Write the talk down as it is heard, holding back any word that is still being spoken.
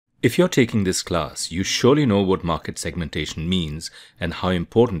If you're taking this class, you surely know what market segmentation means and how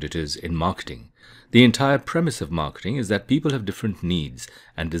important it is in marketing. The entire premise of marketing is that people have different needs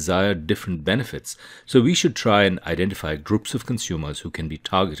and desire different benefits, so we should try and identify groups of consumers who can be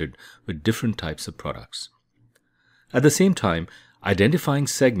targeted with different types of products. At the same time, identifying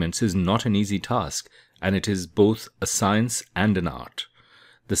segments is not an easy task, and it is both a science and an art.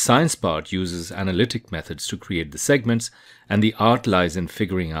 The science part uses analytic methods to create the segments, and the art lies in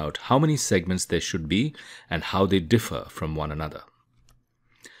figuring out how many segments there should be and how they differ from one another.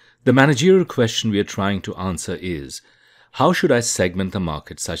 The managerial question we are trying to answer is, how should I segment the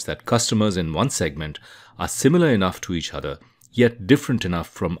market such that customers in one segment are similar enough to each other, yet different enough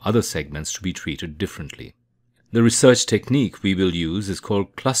from other segments to be treated differently? The research technique we will use is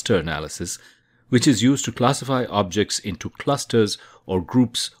called cluster analysis, which is used to classify objects into clusters or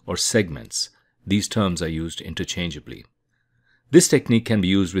groups or segments. These terms are used interchangeably. This technique can be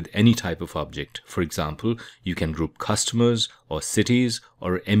used with any type of object. For example, you can group customers or cities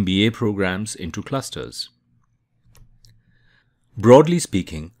or MBA programs into clusters. Broadly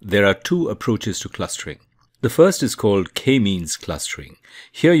speaking, there are two approaches to clustering. The first is called Kmeans clustering.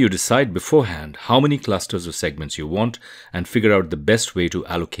 Here you decide beforehand how many clusters or segments you want and figure out the best way to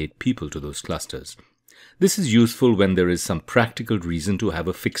allocate people to those clusters. This is useful when there is some practical reason to have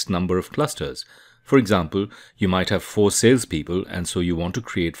a fixed number of clusters. For example, you might have 4 salespeople, and so you want to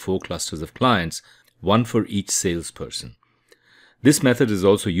create 4 clusters of clients, one for each salesperson. This method is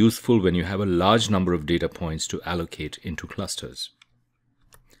also useful when you have a large number of data points to allocate into clusters.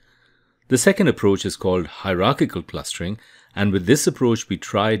 The second approach is called hierarchical clustering, and with this approach we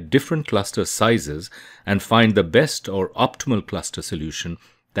try different cluster sizes and find the best or optimal cluster solution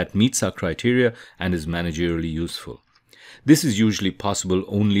that meets our criteria and is managerially useful. This is usually possible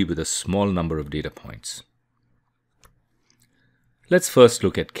only with a small number of data points. Let's first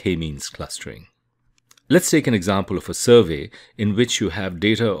look at K-means clustering. Let's take an example of a survey in which you have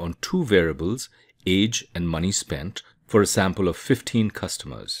data on 2 variables, age and money spent, for a sample of 15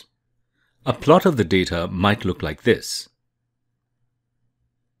 customers. A plot of the data might look like this.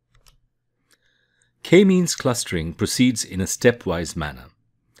 K-means clustering proceeds in a stepwise manner.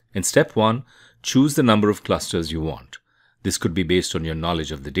 In step 1, choose the number of clusters you want. This could be based on your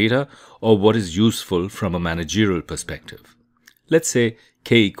knowledge of the data or what is useful from a managerial perspective. Let's say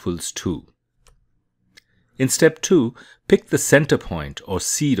K equals 2. In step 2, pick the center point or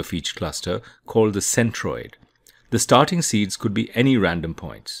seed of each cluster called the centroid. The starting seeds could be any random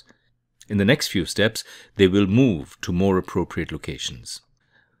points. In the next few steps, they will move to more appropriate locations.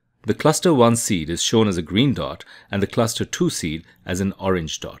 The cluster 1 seed is shown as a green dot and the cluster 2 seed as an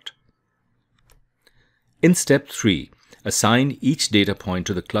orange dot. In step 3, assign each data point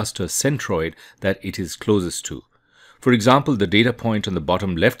to the cluster centroid that it is closest to. For example, the data point on the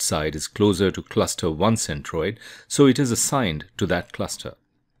bottom left side is closer to cluster 1 centroid, so it is assigned to that cluster.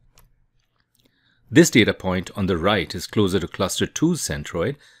 This data point on the right is closer to cluster 2's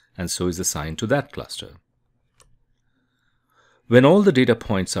centroid, and so is assigned to that cluster. When all the data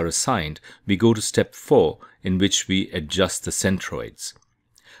points are assigned, we go to step 4, in which we adjust the centroids.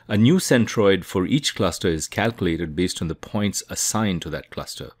 A new centroid for each cluster is calculated based on the points assigned to that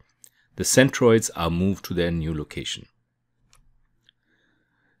cluster. The centroids are moved to their new location.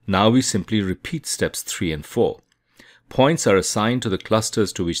 Now we simply repeat steps 3 and 4. Points are assigned to the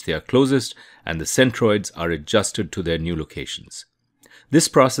clusters to which they are closest, and the centroids are adjusted to their new locations. This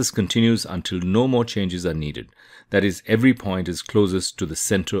process continues until no more changes are needed. That is, every point is closest to the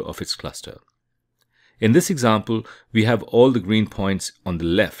center of its cluster. In this example, we have all the green points on the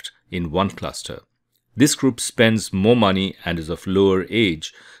left in one cluster. This group spends more money and is of lower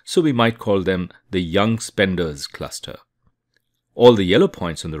age, so we might call them the young spenders cluster. All the yellow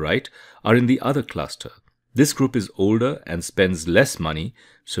points on the right are in the other cluster. This group is older and spends less money,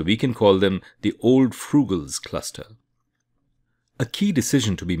 so we can call them the old frugals cluster. A key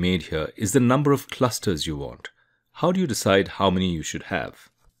decision to be made here is the number of clusters you want. How do you decide how many you should have?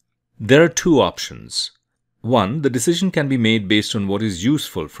 There are 2 options. 1, the decision can be made based on what is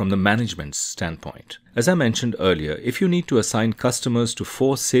useful from the management's standpoint. As I mentioned earlier, if you need to assign customers to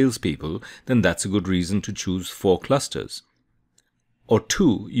 4 salespeople, then that's a good reason to choose 4 clusters. Or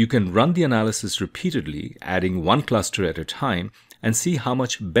 2, you can run the analysis repeatedly, adding 1 cluster at a time, and see how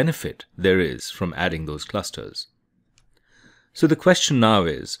much benefit there is from adding those clusters. So the question now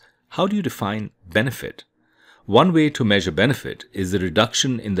is, how do you define benefit? One way to measure benefit is the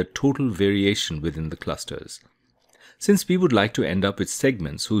reduction in the total variation within the clusters. Since we would like to end up with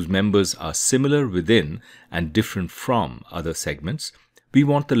segments whose members are similar within and different from other segments, we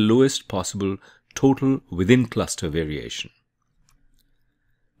want the lowest possible total within cluster variation.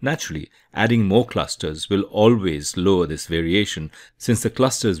 Naturally, adding more clusters will always lower this variation since the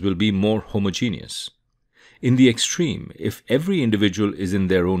clusters will be more homogeneous. In the extreme, if every individual is in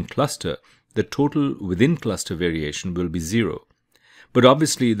their own cluster, the total within cluster variation will be 0. But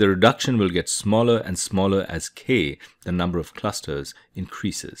obviously, the reduction will get smaller and smaller as k, the number of clusters,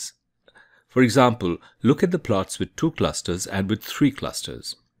 increases. For example, look at the plots with 2 clusters and with 3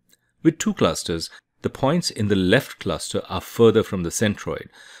 clusters. With 2 clusters, the points in the left cluster are further from the centroid,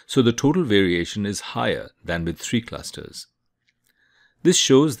 so the total variation is higher than with 3 clusters. This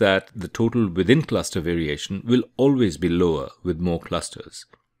shows that the total within cluster variation will always be lower with more clusters.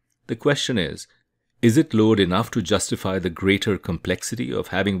 The question is it lowered enough to justify the greater complexity of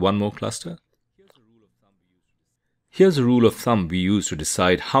having one more cluster? Here's a rule of thumb we use to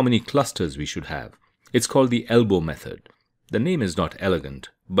decide how many clusters we should have. It's called the elbow method. The name is not elegant,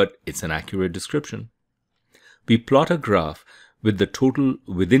 but it's an accurate description. We plot a graph with the total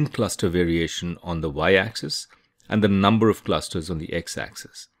within cluster variation on the y-axis and the number of clusters on the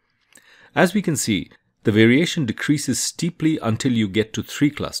x-axis. As we can see, the variation decreases steeply until you get to 3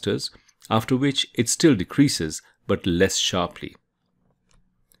 clusters, after which it still decreases but less sharply.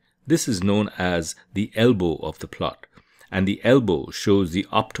 This is known as the elbow of the plot, and the elbow shows the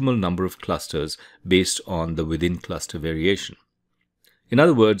optimal number of clusters based on the within cluster variation. In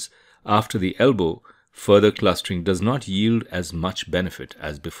other words, after the elbow, further clustering does not yield as much benefit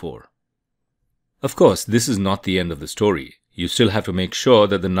as before. Of course, this is not the end of the story. You still have to make sure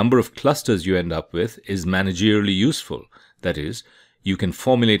that the number of clusters you end up with is managerially useful. That is, you can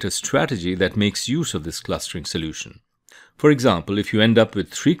formulate a strategy that makes use of this clustering solution. For example, if you end up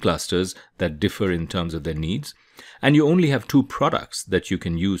with 3 clusters that differ in terms of their needs, and you only have 2 products that you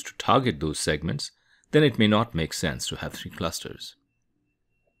can use to target those segments, then it may not make sense to have 3 clusters.